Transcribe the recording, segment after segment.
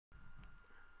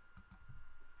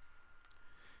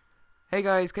Hey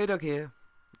guys, K-Dog here.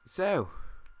 So,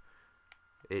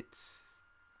 it's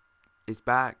it's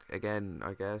back again,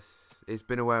 I guess. It's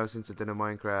been a while since I've done a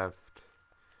Minecraft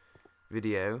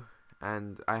video,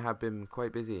 and I have been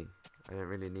quite busy. I don't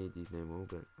really need these no more,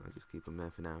 but I'll just keep them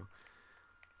there for now.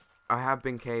 I have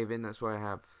been caving, that's why I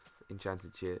have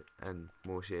enchanted shit, and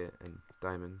more shit, and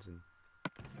diamonds, and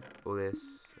all this,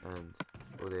 and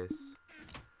all this,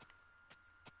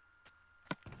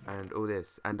 and all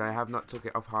this. And I have not took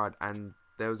it off hard, and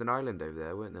there was an island over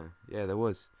there, weren't there? Yeah, there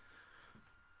was.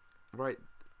 Right,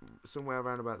 somewhere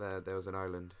around about there was an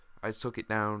island. I took it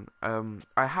down.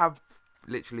 I have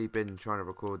literally been trying to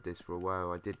record this for a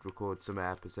while. I did record some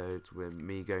episodes with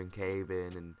me going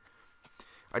caving, and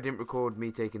I didn't record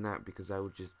me taking that because that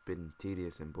would just been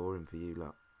tedious and boring for you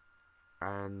lot.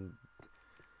 And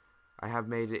I have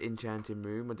made an enchanting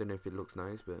room. I don't know if it looks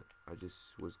nice, but I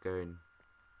just was going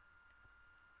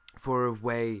for a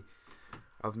way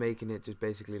of making it just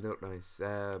basically look nice.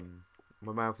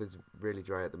 My mouth is really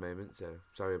dry at the moment, so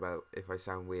sorry about if I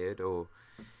sound weird or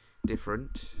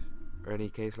different or any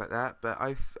case like that. But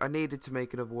I needed to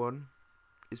make another one.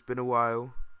 It's been a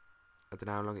while. I don't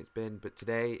know how long it's been, but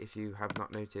today, if you have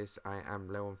not noticed, I am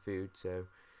low on food, so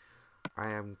I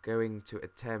am going to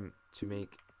attempt to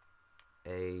make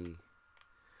a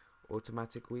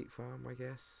automatic wheat farm, I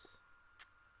guess.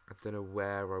 I don't know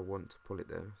where I want to pull it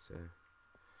though, so I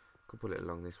could pull it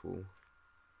along this wall.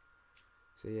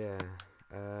 So yeah,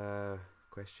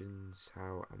 questions,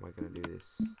 how am I going to do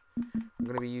this? I'm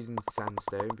going to be using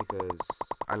sandstone because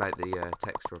I like the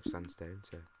texture of sandstone,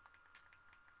 so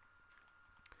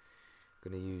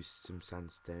I'm going to use some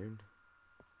sandstone.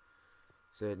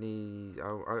 So it needs,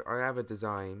 I have a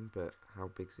design, but how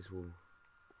big's this wall?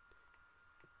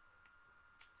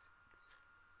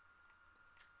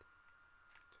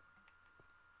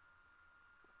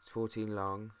 It's 14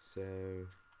 long, so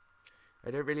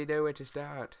I don't really know where to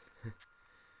start.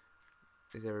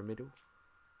 Is there a middle?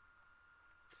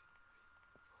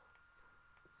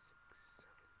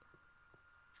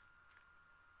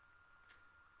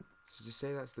 So just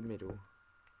say that's the middle.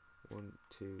 1,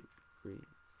 2, 3,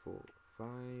 4, 5.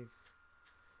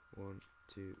 1,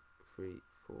 2, 3,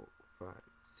 4, 5,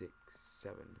 6,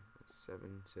 7. That's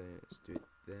 7. So let's do it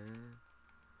there.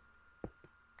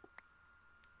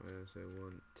 So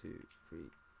 1, 2, 3,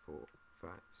 4, 5,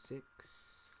 6.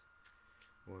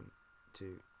 1,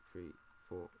 2, 3,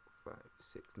 4, 5,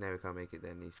 6. No, we can't make it.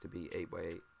 There needs to be 8 by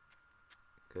 8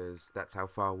 because that's how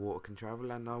far water can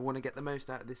travel, and I want to get the most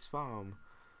out of this farm.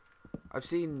 I've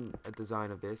seen a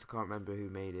design of this. I can't remember who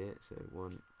made it. So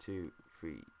 1, 2,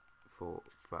 3, 4,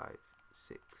 5,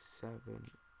 6,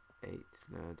 7, 8.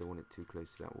 No, I don't want it too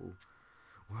close to that wall.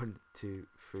 1, 2,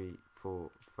 3, 4,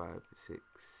 5, 6,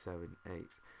 7, 8.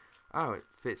 Oh, it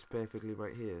fits perfectly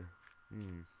right here.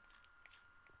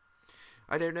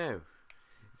 I don't know.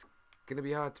 It's gonna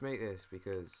be hard to make this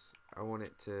because I want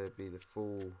it to be the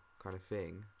full kind of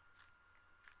thing.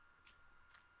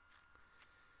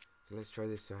 So let's try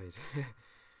this side.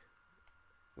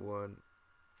 1.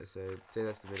 So say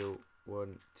that's the middle.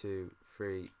 1, 2,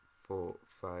 3, 4,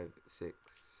 5, 6,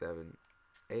 7,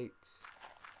 8.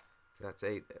 So that's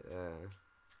 8 there.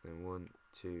 Then 1,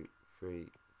 2,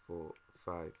 3, 4,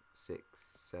 5, 6,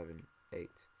 7, 8.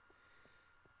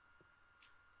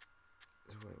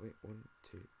 So wait, 1,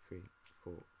 2, 3,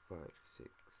 4, 5, 6,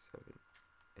 7,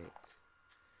 8.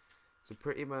 So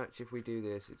pretty much if we do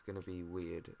this, it's going to be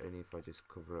weird. Only if I just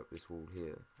cover up this wall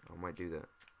here. I might do that.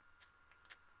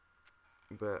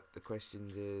 But the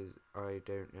question is, I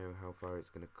don't know how far it's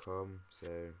going to come.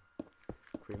 So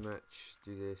pretty much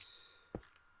do this.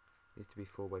 Needs to be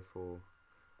 4 by 4.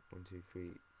 1, 2,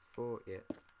 3, 4. Yeah.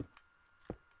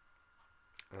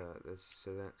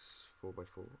 So that's 4 by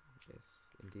 4. Yes,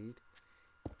 indeed.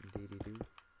 Indeedy do.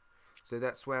 So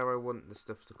that's where I want the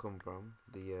stuff to come from,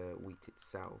 the wheat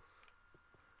itself.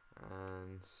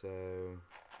 And so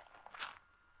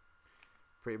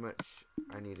pretty much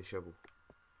I need a shovel.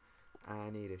 I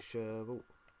need a shovel.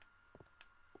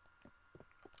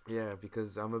 Yeah,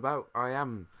 because I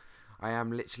am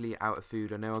literally out of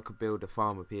food. I know I could build a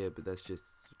farm up here, but that's just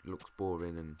looks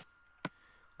boring, and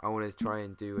I want to try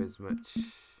and do as much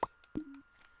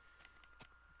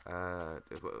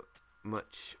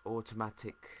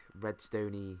automatic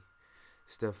redstone-y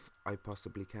stuff I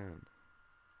possibly can.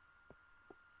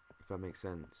 If that makes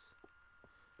sense.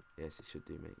 Yes, it should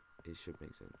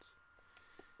make sense.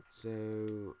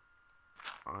 So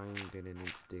I'm gonna need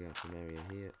to dig out some area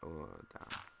here. Oh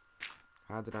damn.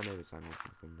 How did I know the sand was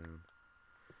gonna come down?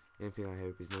 The only thing I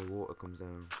hope is no water comes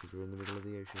down because we're in the middle of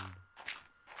the ocean.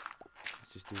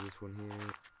 Let's just do this one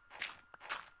here.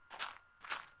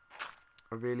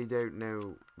 I really don't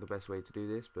know the best way to do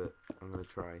this, but I'm going to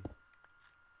try.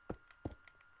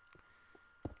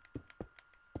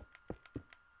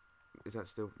 Is that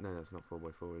still... No, that's not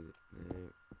 4x4, is it? No.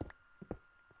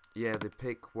 Yeah, the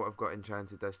pick, what I've got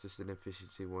enchanted, that's just an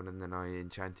efficiency one, and then I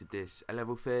enchanted this. A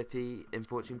level 30, in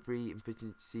fortune 3,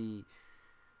 efficiency...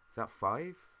 Is that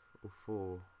 5 or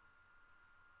 4?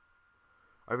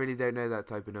 I really don't know that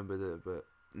type of number, but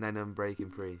then I'm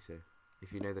breaking 3, so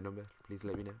if you know the number, please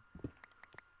let me know.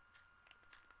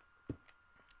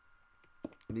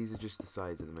 These are just the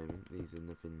sides at the moment. These are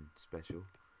nothing special.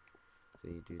 So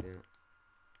you do that.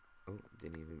 Oh,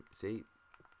 didn't even... See?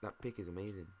 That pick is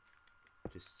amazing.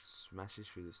 Just smashes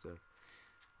through the stuff.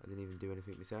 I didn't even do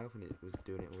anything myself and it was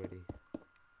doing it already.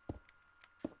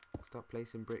 Stop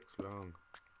placing bricks wrong.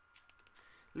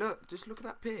 Look, just look at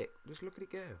that pick. Just look at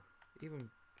it go. Even...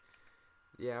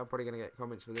 Yeah, I'm probably going to get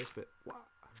comments for this, but... What?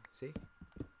 See?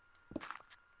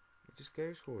 It just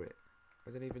goes for it.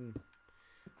 I don't even...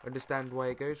 understand why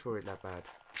it goes for it that bad.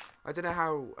 I don't know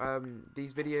how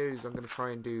these videos I'm going to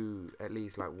try and do at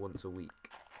least like once a week.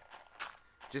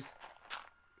 Just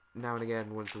now and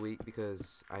again once a week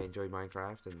because I enjoy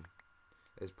Minecraft and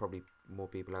there's probably more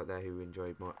people out there who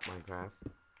enjoy Minecraft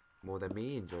more than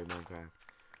me enjoy Minecraft.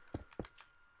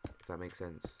 If that makes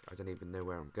sense. I don't even know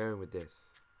where I'm going with this.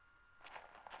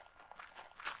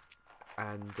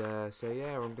 And so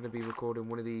yeah, I'm going to be recording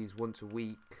one of these once a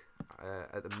week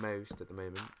at the most at the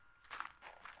moment.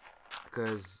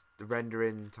 Because the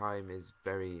rendering time is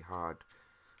very hard.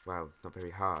 Well, not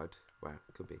very hard. Well,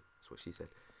 it could be. That's what she said.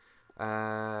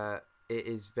 It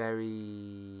is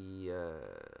very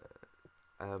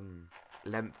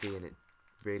lengthy and it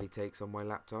really takes on my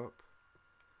laptop.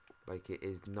 Like, it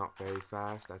is not very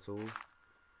fast at all.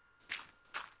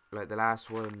 Like, the last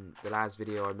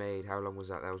video I made, how long was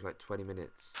that? That was like 20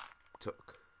 minutes.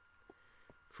 Took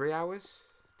 3 hours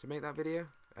to make that video,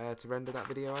 to render that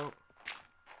video out.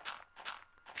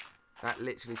 That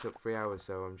literally took 3 hours,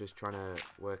 so I'm just trying to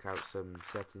work out some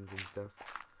settings and stuff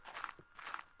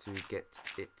to get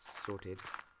it sorted.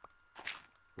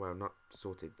 Well, not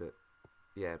sorted, but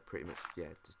yeah, pretty much, yeah,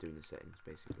 just doing the settings,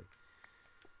 basically.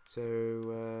 So,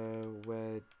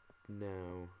 where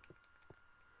now?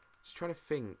 Just trying to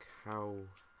think how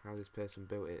this person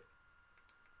built it.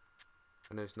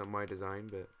 I know it's not my design,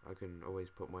 but I can always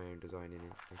put my own design in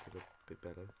it, make it look a bit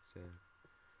better. So,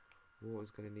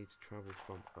 water's going to need to travel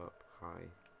from up high.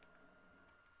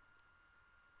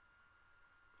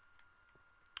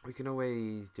 We can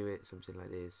always do it something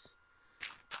like this.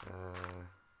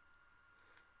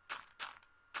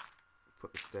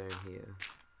 Put the stone here.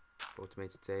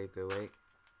 Automated save, go away.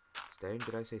 Stone?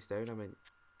 Did I say stone? I meant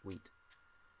wheat.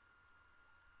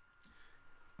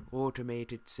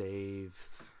 Automated save.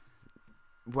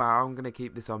 Well, I'm going to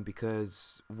keep this on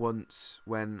because once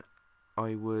when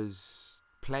I was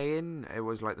playing, it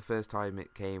was like the first time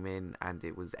it came in and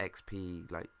it was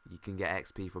XP, like you can get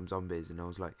XP from zombies, and I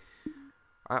was like,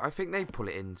 I think they pull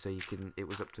it in so you can, it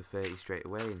was up to 30 straight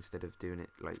away instead of doing it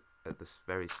like at the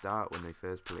very start when they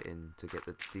first put it in to get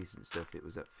the decent stuff. It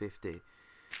was at 50,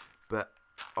 but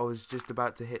I was just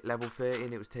about to hit level 30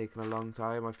 and it was taking a long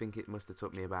time. I think it must have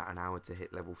took me about an hour to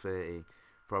hit level 30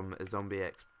 from a zombie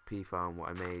XP farm what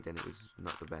I made, and it was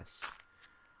not the best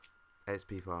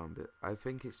XP farm, but I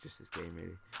think it's just this game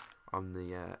really. On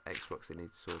the Xbox it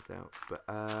needs to sort out. But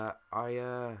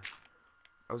I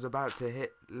was about to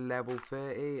hit level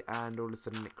 30 and all of a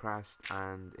sudden it crashed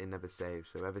and it never saved.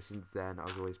 So ever since then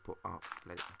I've always put up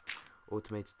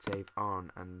automated save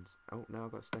on, and oh no, I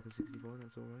got stuck at 64.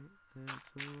 That's alright. That's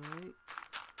alright.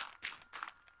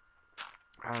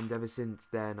 And ever since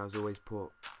then I've always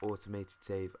put automated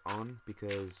save on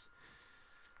because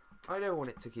I don't want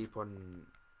it to keep on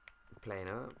playing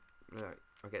up. Like,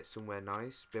 I get somewhere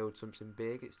nice, build something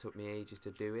big, it's took me ages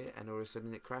to do it, and all of a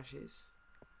sudden it crashes.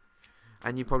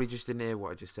 And you probably just didn't hear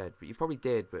what I just said, but you probably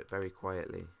did, but very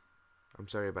quietly. I'm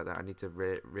sorry about that. I need to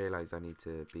realise I need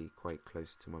to be quite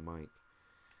close to my mic.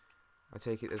 I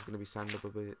take it there's going to be sand up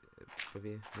above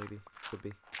here, maybe, could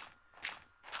be.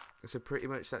 So pretty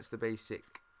much that's the basic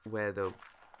where the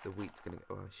wheat's going to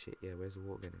go. Oh shit, yeah, where's the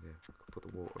water going to go? I could put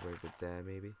the water over there,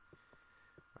 maybe.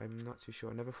 I'm not too sure.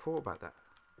 I never thought about that.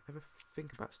 I never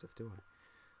think about stuff, do I?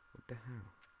 What the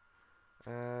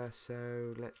hell?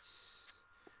 So let's...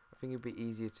 I think it'd be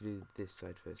easier to do this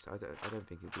side first. I don't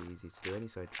think it'd be easy to do any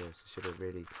side first. I should have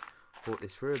really thought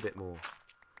this through a bit more.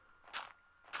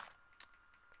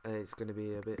 It's going to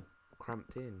be a bit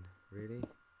cramped in, really.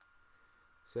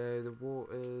 So the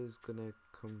water's going to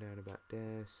come down about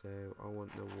there. So I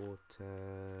want the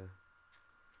water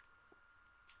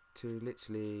to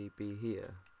literally be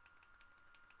here.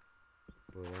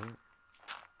 for that.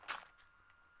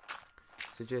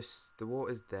 So just the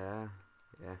water's there,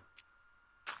 yeah.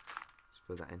 Just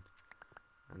fill that in,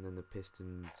 and then the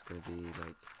piston's gonna be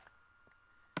like,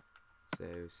 so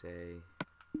say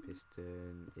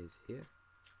piston is here.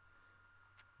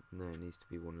 No, it needs to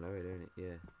be one lower, don't it?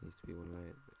 Yeah, it needs to be one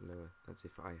lower. That's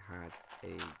if I had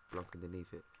a block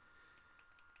underneath it.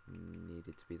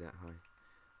 Needed to be that high.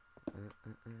 Oh,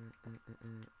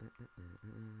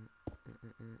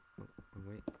 wrong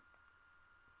way.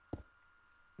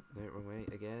 No, wrong way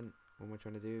again. What am I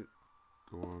trying to do?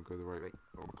 Go on, go the right way.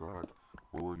 Oh God,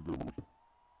 where are you going?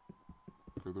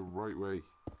 Go the right way.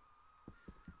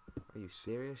 Are you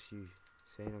serious? You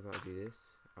saying I gotta do this?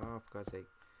 Oh, for God's sake.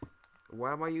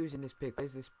 Why am I using this pick?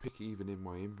 Where's this Pick even in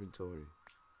my inventory.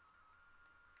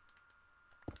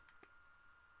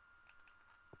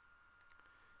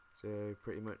 So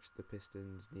pretty much the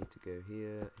pistons need to go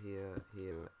here, here,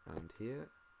 here, and here.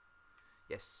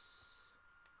 Yes.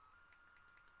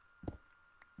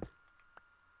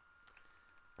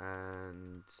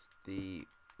 And the,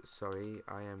 sorry,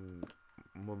 I am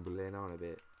mumbling on a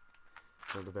bit.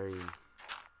 Not a very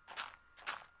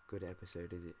good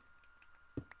episode, is it?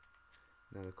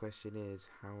 Now the question is,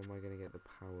 how am I going to get the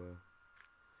power?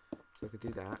 So I could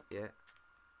do that, yeah.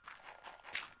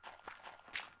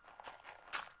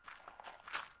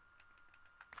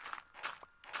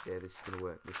 Yeah, this is going to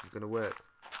work. This is going to work.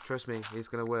 Trust me, it's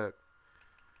going to work.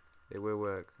 It will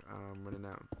work. I'm running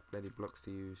out of bloody blocks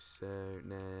to use, so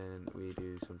then we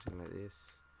do something like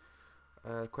this.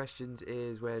 Questions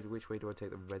is, which way do I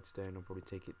take the redstone? I'll probably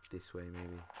take it this way,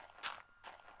 maybe.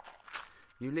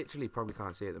 You literally probably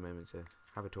can't see it at the moment, so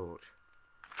have a torch.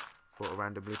 Thought I'll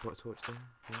randomly put a torch there.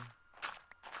 Yeah.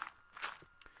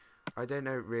 I don't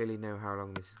really know how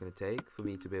long this is going to take for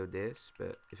me to build this,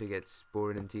 but if it gets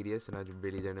boring and tedious and I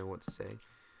really don't know what to say.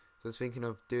 So I was thinking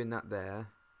of doing that there,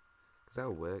 because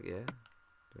that'll work, yeah.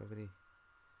 Do I have any?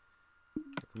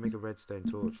 I can make a redstone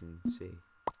torch and see.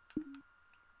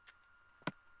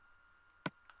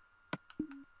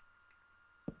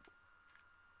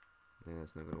 No,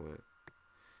 that's not going to work.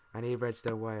 I need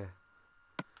redstone wire.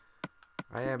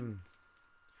 I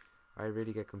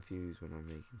really get confused when I'm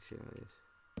making shit like this.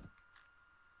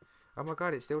 Oh my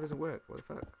god, it still doesn't work. What the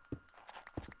fuck?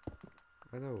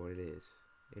 I know what it is.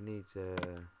 It needs, do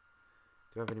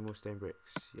I have any more stone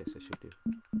bricks? Yes, I should do.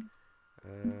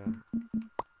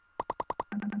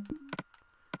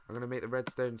 I'm gonna make the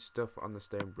redstone stuff on the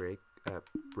stone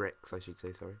bricks, I should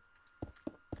say, sorry.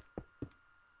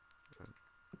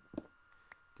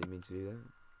 Didn't mean to do that.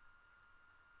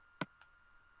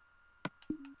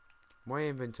 My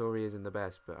inventory isn't the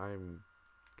best, but I'm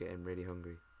getting really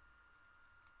hungry.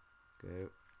 Go.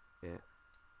 Yeah.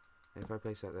 And if I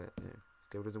place that there, no,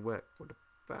 still doesn't work. What the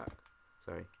fuck?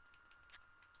 Sorry.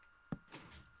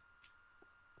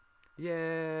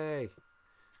 Yay!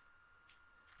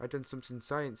 I done something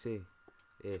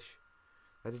sciencey-ish.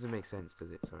 That doesn't make sense,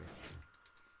 does it? Sorry.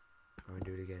 I won't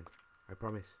do it again. I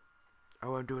promise. I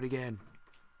won't do it again.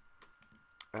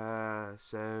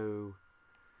 So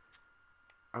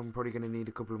I'm probably going to need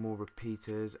a couple of more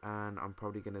repeaters, and I'm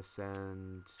probably going to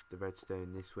send the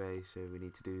redstone this way, so we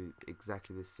need to do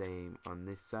exactly the same on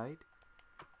this side.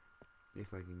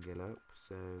 If I can get up.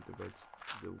 So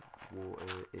the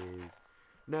water is...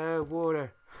 No,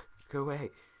 water! Go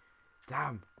away!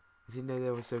 Damn! I didn't know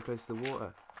they were so close to the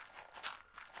water.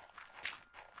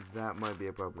 That might be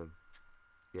a problem.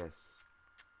 Yes,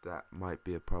 that might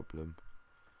be a problem.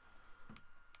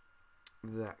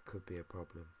 That could be a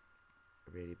problem.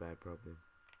 A really bad problem.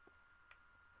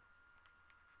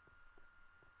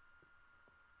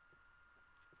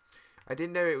 I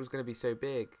didn't know it was going to be so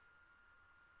big.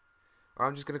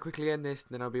 I'm just going to quickly end this,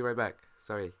 and then I'll be right back.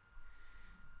 Sorry.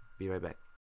 Be right back.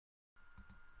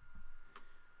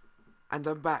 And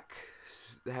I'm back.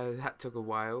 That took a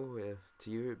while. To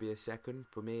you, it'd be a second.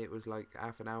 For me, it was like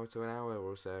half an hour to an hour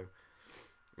or so.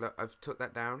 Look, I've took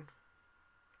that down.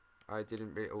 I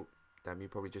didn't really... Oh, damn, you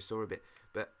probably just saw a bit.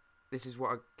 But this is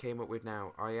what I came up with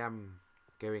now. I am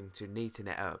going to neaten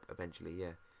it up eventually,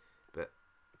 yeah. But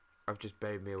I've just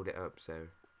bone milled it up, so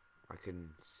I can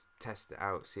test it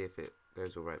out, see if it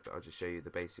goes alright. But I'll just show you the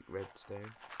basic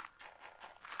redstone.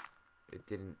 It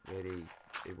didn't really...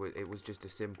 It was just a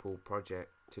simple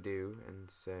project to do, and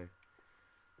so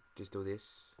just do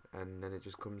this, and then it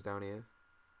just comes down here.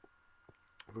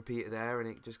 Repeat it there, and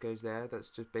it just goes there.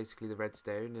 That's just basically the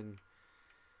redstone and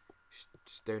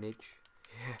stonage.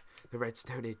 Yeah, the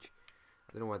redstonage.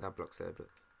 I don't know why that block's there, but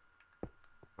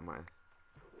I might have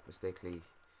mistakenly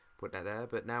put that there.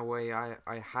 But now I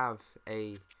have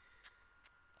a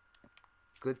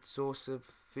good source of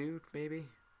food, maybe.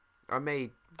 I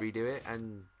may redo it,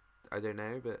 and I don't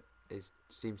know, but it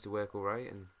seems to work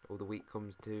alright, and all the wheat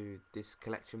comes to this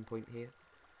collection point here.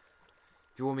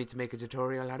 If you want me to make a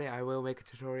tutorial on it, I will make a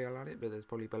tutorial on it, but there's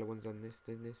probably better ones on this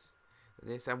than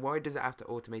this. And why does it have to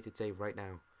automated save right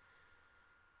now?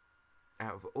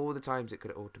 Out of all the times it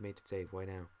could have automated save, why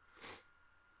now?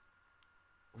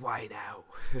 Why now?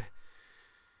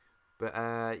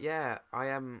 But yeah, I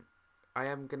am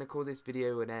gonna call this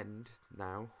video an end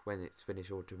now when it's finished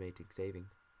automating saving.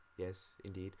 Yes,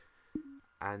 indeed.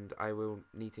 And I will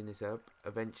neaten this up.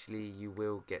 Eventually you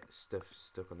will get stuff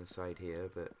stuck on the side here,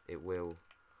 but it will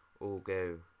all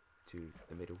go to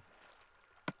the middle.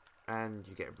 And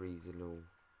you get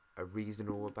a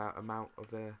reasonable amount of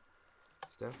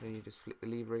stuff, and you just flip the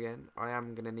lever again. I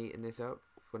am gonna neaten this up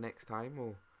for next time,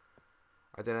 or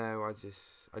I don't know. I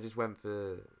just went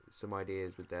for some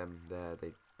ideas with them there.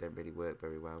 They don't really work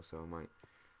very well, so I might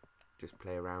just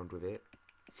play around with it.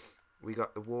 We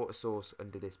got the water source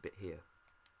under this bit here.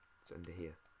 It's under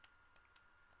here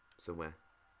somewhere,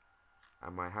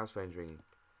 and my house phone's ringing.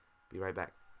 Be right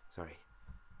back.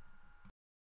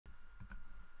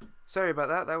 Sorry about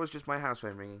that. That was just my house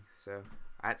phone ringing, so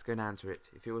I had to go and answer it.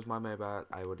 If it was my mobile,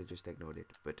 I would have just ignored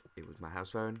it, but it was my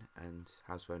house phone, and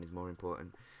house phone is more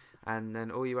important. And then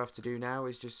all you have to do now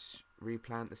is just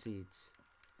replant the seeds.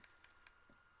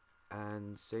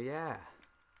 And so yeah,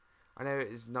 I know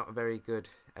it's not a very good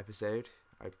episode.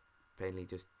 I plainly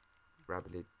just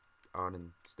rabbited on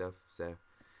and stuff, so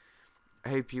I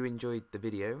hope you enjoyed the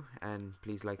video, and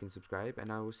please like and subscribe,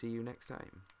 and I will see you next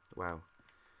time. Well,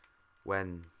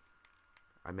 when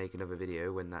I make another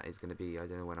video, when that is going to be, I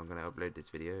don't know when I'm going to upload this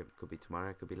video. It could be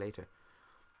tomorrow, it could be later.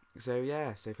 So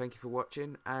yeah, so thank you for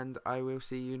watching, and I will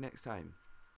see you next time.